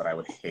free, but I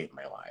would hate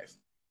my life.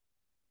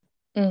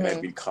 Mm-hmm. And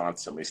I'd be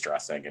constantly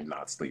stressing and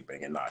not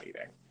sleeping and not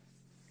eating.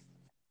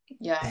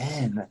 Yeah.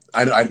 Man.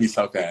 I'd be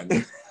so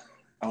thin.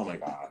 Oh my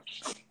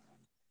gosh.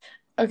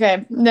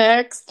 Okay,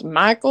 next,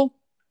 Michael.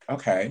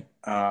 Okay.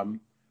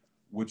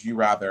 Would you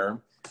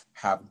rather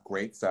have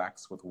great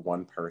sex with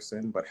one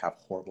person but have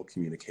horrible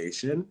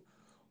communication,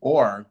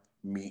 or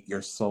meet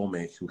your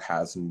soulmate who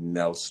has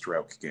no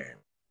stroke game?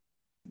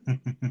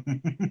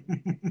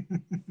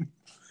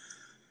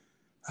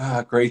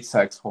 Great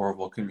sex,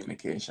 horrible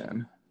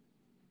communication.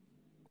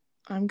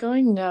 I'm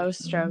going no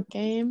stroke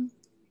game.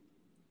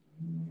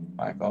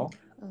 Michael?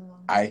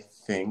 I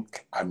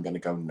think I'm going to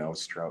go no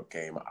stroke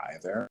game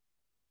either.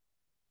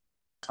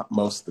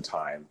 Most of the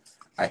time,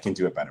 I can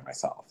do it better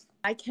myself.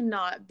 I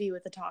cannot be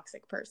with a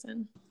toxic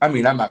person. I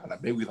mean, I'm not going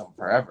to be with them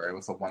forever. It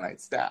was a one-night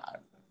stand,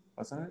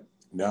 wasn't it?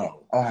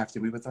 No. Oh, I have to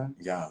be with them?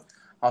 Yeah.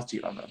 I'll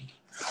cheat on them.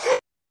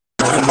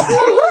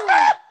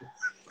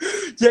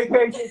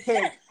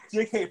 JK.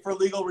 JK, for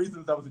legal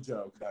reasons, that was a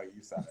joke. No,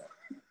 you said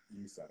it.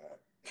 You said it.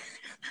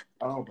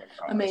 Oh my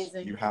gosh.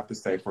 Amazing. You have to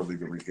say for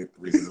legal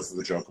reasons this is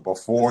a joke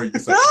before you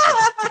say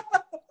it.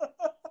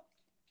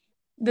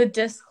 The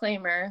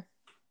disclaimer.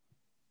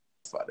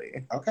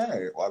 Funny.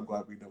 Okay, well, I'm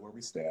glad we know where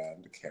we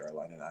stand.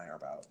 Caroline and I are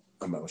about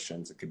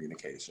emotions and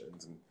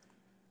communications, and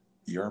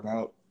you're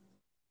about...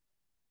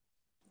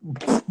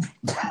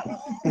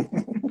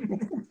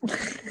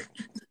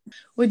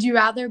 Would you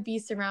rather be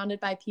surrounded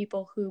by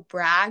people who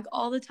brag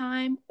all the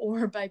time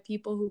or by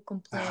people who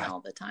complain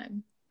all the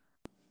time?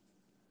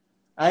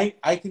 I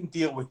can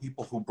deal with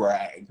people who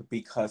brag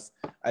because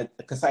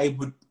I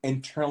would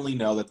internally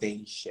know that they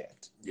ain't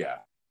shit. Yeah.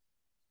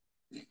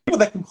 People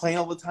that complain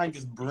all the time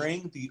just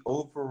bring the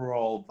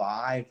overall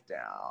vibe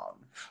down.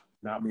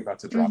 Not me about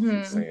to drop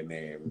you say a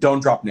name.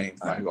 Don't drop names,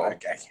 Michael. I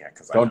can't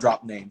because Don't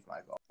drop names,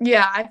 Michael.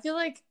 Yeah, I feel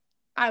like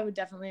I would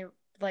definitely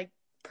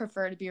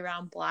prefer to be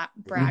around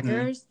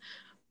braggers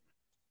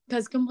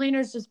because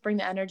complainers just bring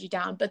the energy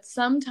down. But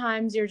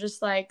sometimes you're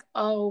just like,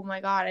 oh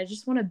my God, I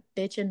just want to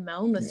bitch and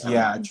moan with someone.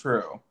 Yeah,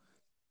 true.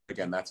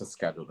 Again, that's a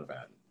scheduled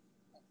event.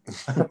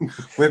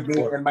 With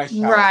me in my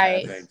shower.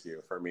 Right. Thank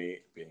you. For me,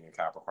 being a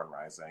Capricorn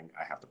rising,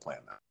 I have to plan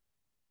that.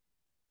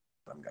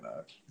 I'm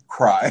gonna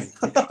cry.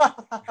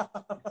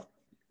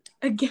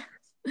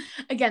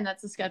 Again,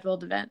 that's a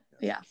scheduled event.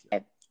 Yeah.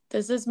 Okay.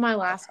 This is my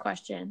last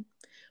question.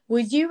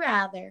 Would you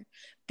rather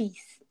be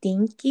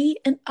stinky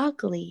and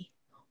ugly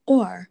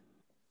or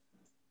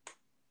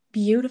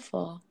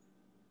beautiful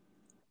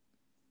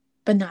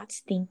but not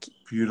stinky?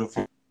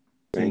 Beautiful.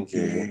 Thank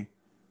you.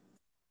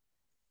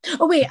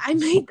 Oh wait, I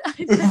made that.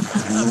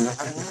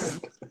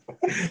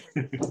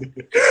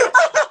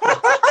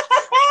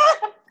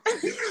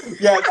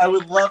 Yes, I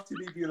would love to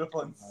be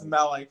beautiful and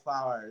smell like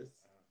flowers.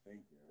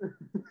 Thank you.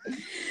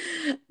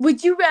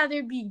 Would you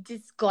rather be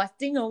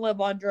disgusting and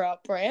live under a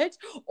bridge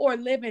or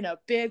live in a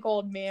big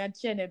old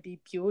mansion and be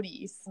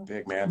beauties?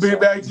 Big man. Be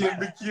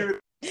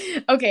cute.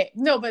 Okay,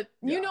 no, but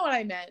you know what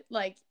I meant.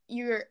 Like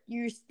you're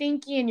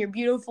stinky and you're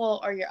beautiful,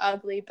 or you're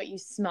ugly but you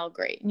smell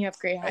great and you have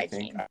great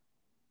hygiene.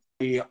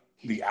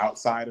 The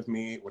outside of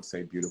me would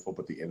say beautiful,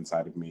 but the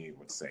inside of me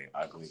would say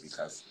ugly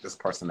because this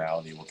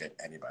personality will get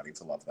anybody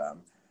to love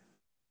them.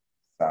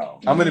 So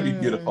I'm gonna be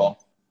beautiful.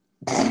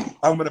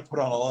 I'm gonna put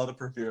on a lot of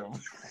perfume.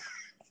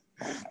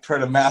 Try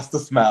to mask the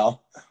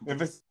smell.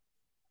 If it's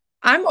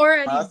I'm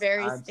already us,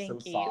 very I'm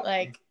stinky. so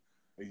Like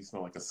you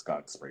smell like a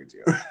skunk sprayed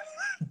you.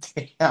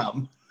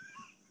 Damn.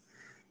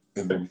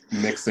 And then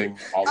mixing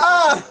all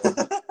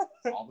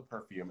the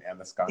perfume and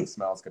the skunk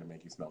smell is gonna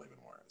make you smell even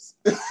worse.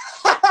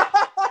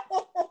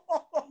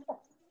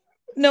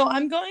 no,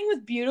 I'm going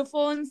with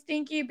beautiful and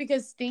stinky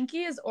because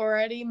stinky is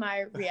already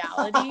my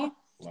reality.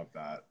 Love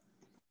that.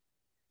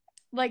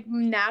 Like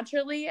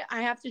naturally,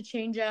 I have to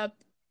change up.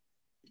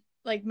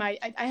 Like I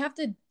have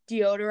to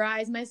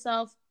deodorize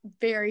myself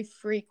very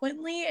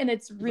frequently, and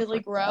it's really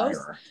gross.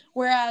 Fire.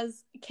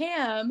 Whereas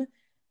Cam,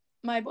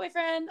 my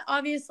boyfriend,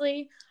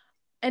 obviously,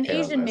 an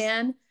Asian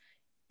man,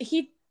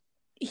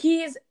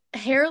 he's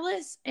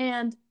hairless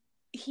and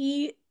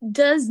he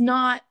does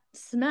not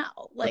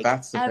smell like but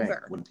that's the ever. thing.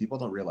 When people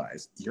don't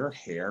realize your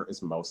hair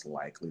is most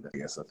likely the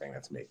thing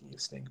that's making you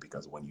stink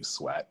because when you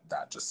sweat,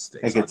 that just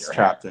sticks. It gets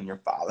trapped in your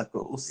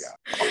follicles.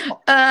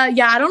 Yeah.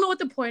 Yeah. I don't know what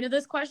the point of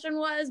this question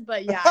was,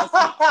 but yeah.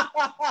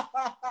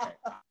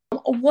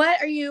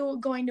 What are you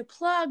going to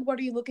plug? What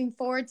are you looking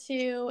forward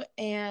to?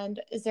 And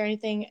is there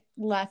anything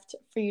left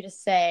for you to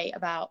say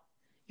about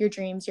your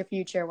dreams, your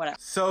future, whatever?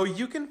 So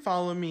you can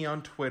follow me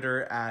on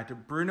Twitter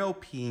at Bruno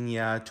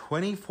Pina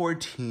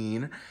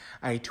 2014.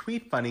 I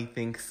tweet funny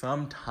things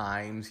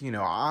sometimes,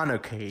 on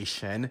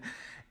occasion.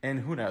 And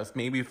who knows,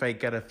 maybe if I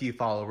get a few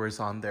followers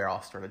on there,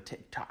 I'll start a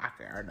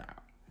TikTok. I don't know.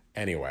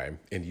 Anyway,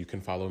 and you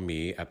can follow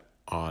me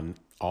on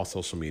all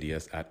social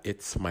medias at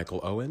It's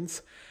Michael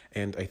Owens.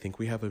 And I think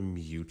we have a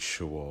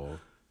mutual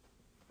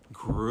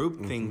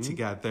group thing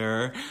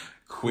together.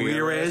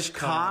 Queerish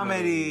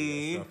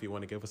Comedy. So if you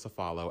want to give us a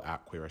follow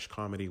at Queerish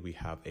Comedy, we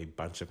have a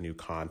bunch of new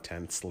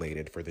content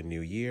slated for the new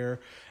year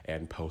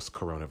and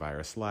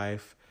post-coronavirus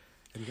life.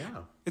 And yeah.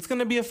 It's going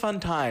to be a fun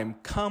time.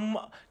 Come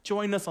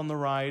join us on the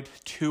ride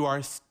to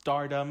our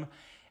stardom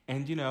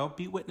and,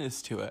 be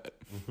witness to it.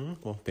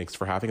 Well, thanks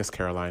for having us,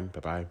 Caroline.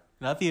 Bye-bye.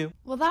 Love you.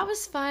 Well, that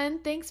was fun.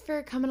 Thanks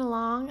for coming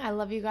along. I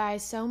love you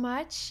guys so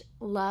much.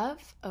 Love.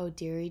 Oh,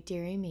 dearie,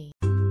 dearie me.